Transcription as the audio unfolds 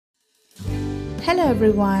Hello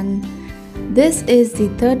everyone. This is the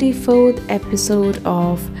 34th episode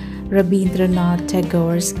of Rabindranath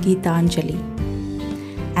Tagore's Gitanjali.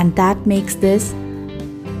 And that makes this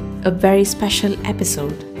a very special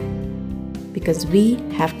episode because we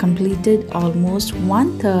have completed almost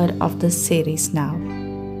 1/3 of this series now.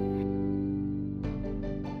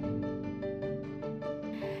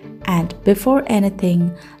 And before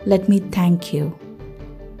anything, let me thank you.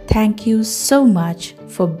 Thank you so much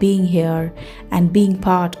for being here and being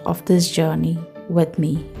part of this journey with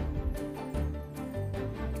me.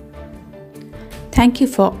 Thank you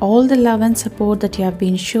for all the love and support that you have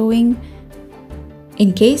been showing.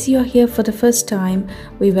 In case you are here for the first time,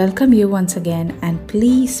 we welcome you once again, and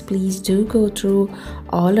please do go through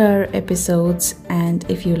all our episodes, and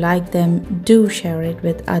if you like them, do share it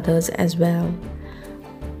with others as well.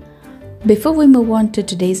 Before we move on to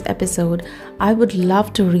today's episode, I would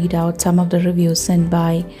love to read out some of the reviews sent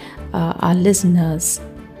by our listeners,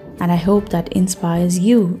 and I hope that inspires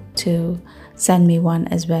you to send me one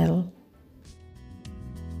as well.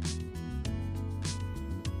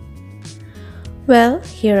 Well,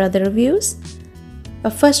 here are the reviews.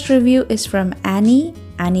 Our first review is from Annie.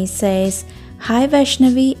 Annie says, "Hi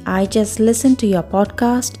Vaishnavi, I just listened to your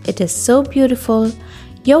podcast. It is so beautiful.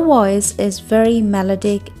 Your voice is very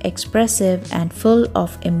melodic, expressive, and full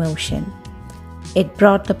of emotion. It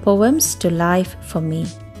brought the poems to life for me.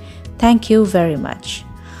 Thank you very much.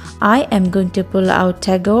 I am going to pull out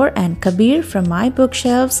Tagore and Kabir from my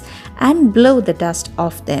bookshelves and blow the dust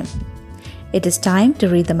off them. It is time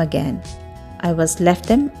to read them again. I was left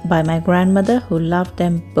them by my grandmother who loved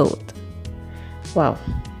them both." Wow,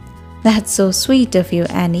 that's so sweet of you,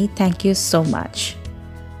 Annie. Thank you so much.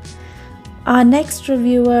 Our next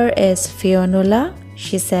reviewer is Fionnuala.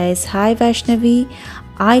 She says, "Hi Vaishnavi,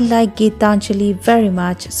 I like Gitanjali very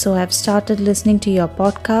much, so I've started listening to your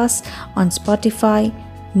podcast on Spotify.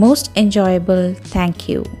 Most enjoyable, thank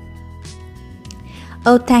you."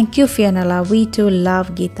 Oh, thank you, Fionnuala. We too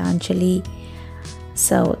love Gitanjali.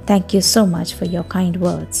 So thank you so much for your kind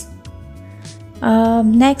words.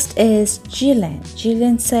 Next is Jillian.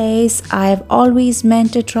 Jillian says, "I have always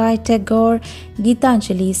meant to try Tagore.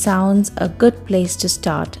 Gitanjali sounds a good place to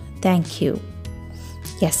start. Thank you."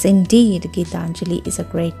 Yes, indeed, Gitanjali is a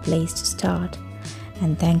great place to start.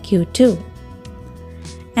 And thank you too.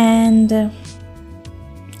 And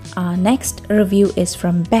our next review is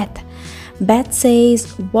from Beth. Beth says,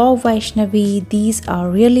 "Wow Vaishnavi, these are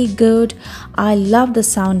really good. I love the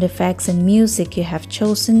sound effects and music you have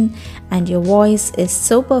chosen, and your voice is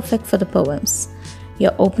so perfect for the poems.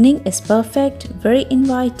 Your opening is perfect, very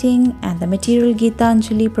inviting, and the material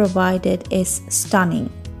Gitanjali provided is stunning.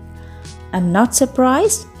 I'm not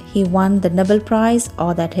surprised he won the Nobel Prize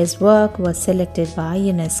or that his work was selected by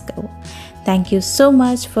UNESCO. Thank you so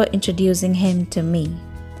much for introducing him to me."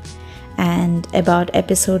 And about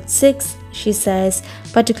episode 6, she says,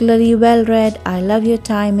 "Particularly well read. I love your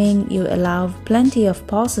timing. You allow plenty of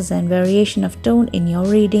pauses and variation of tone in your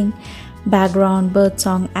reading. Background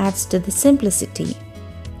birdsong adds to the simplicity."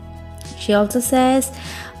 She also says,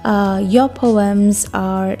 "Your poems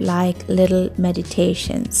are like little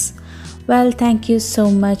meditations." Well, thank you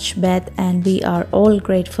so much, Beth, and we are all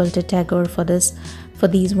grateful to Tagore for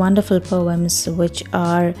these wonderful poems, which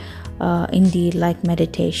are indeed like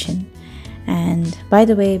meditation. And by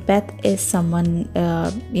the way, Beth is someone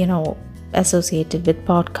associated with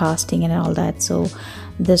podcasting and all that, so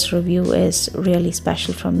this review is really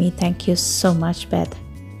special for me. Thank you so much, Beth.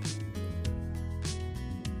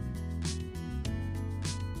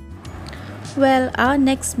 Well, our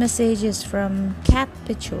next message is from Kat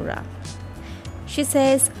Pichura. She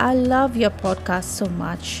says, "I love your podcast so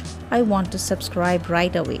much. I want to subscribe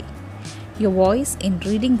right away. Your voice in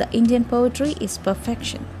reading the Indian poetry is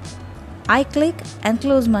perfection. I click and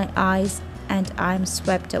close my eyes and I'm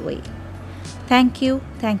swept away. Thank you,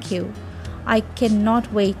 thank you. I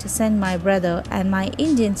cannot wait to send my brother and my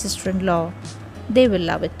Indian sister-in-law. They will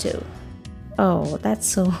love it too." Oh, that's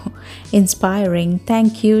so inspiring.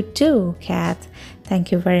 Thank you too, Kat.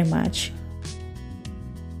 Thank you very much.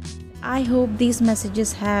 I hope these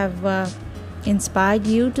messages have inspired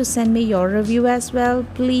you to send me your review as well.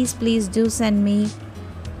 Please do send me.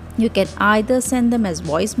 You can either send them as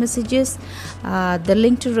voice messages. The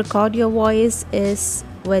link to record your voice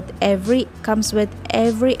comes with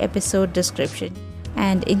every episode description.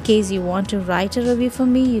 And in case you want to write a review for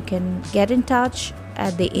me, you can get in touch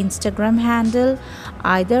at the Instagram handle,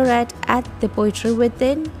 either at the Poetry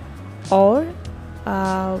Within or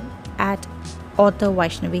at author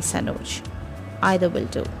Vaishnavi Sanoj. Either will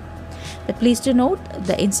do. But please do note,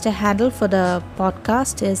 the Insta handle for the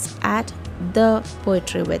podcast is at the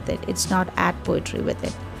poetry with it. It's not add poetry with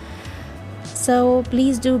it. So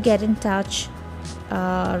please do get in touch.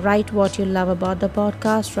 Write what you love about the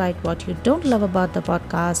podcast. Write what you don't love about the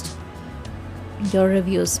podcast. Your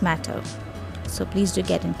reviews matter. So please do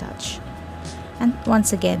get in touch. And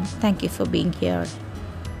once again, thank you for being here.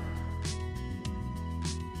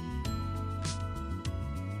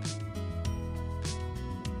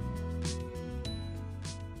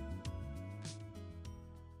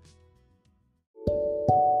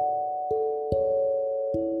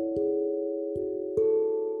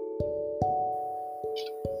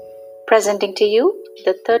 Presenting to you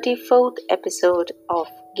the 34th episode of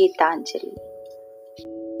Gitanjali.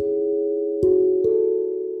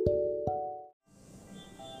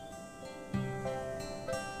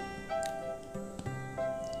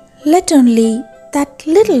 Let only that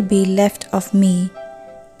little be left of me,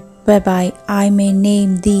 whereby I may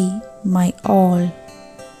name thee my all.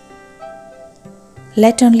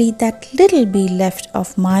 Let only that little be left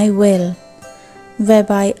of my will,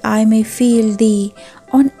 whereby I may feel thee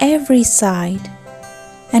on every side,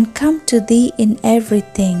 and come to thee in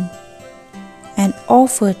everything, and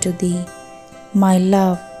offer to thee my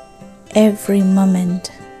love every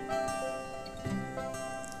moment.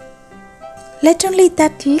 Let only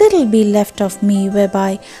that little be left of me,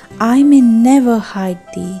 whereby I may never hide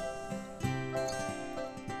thee.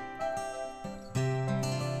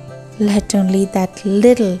 Let only that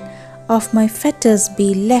little of my fetters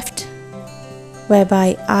be left,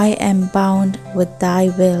 whereby I am bound with thy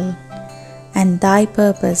will, and thy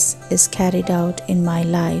purpose is carried out in my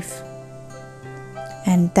life.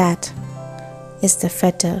 And that is the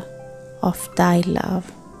fetter of thy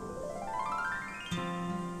love.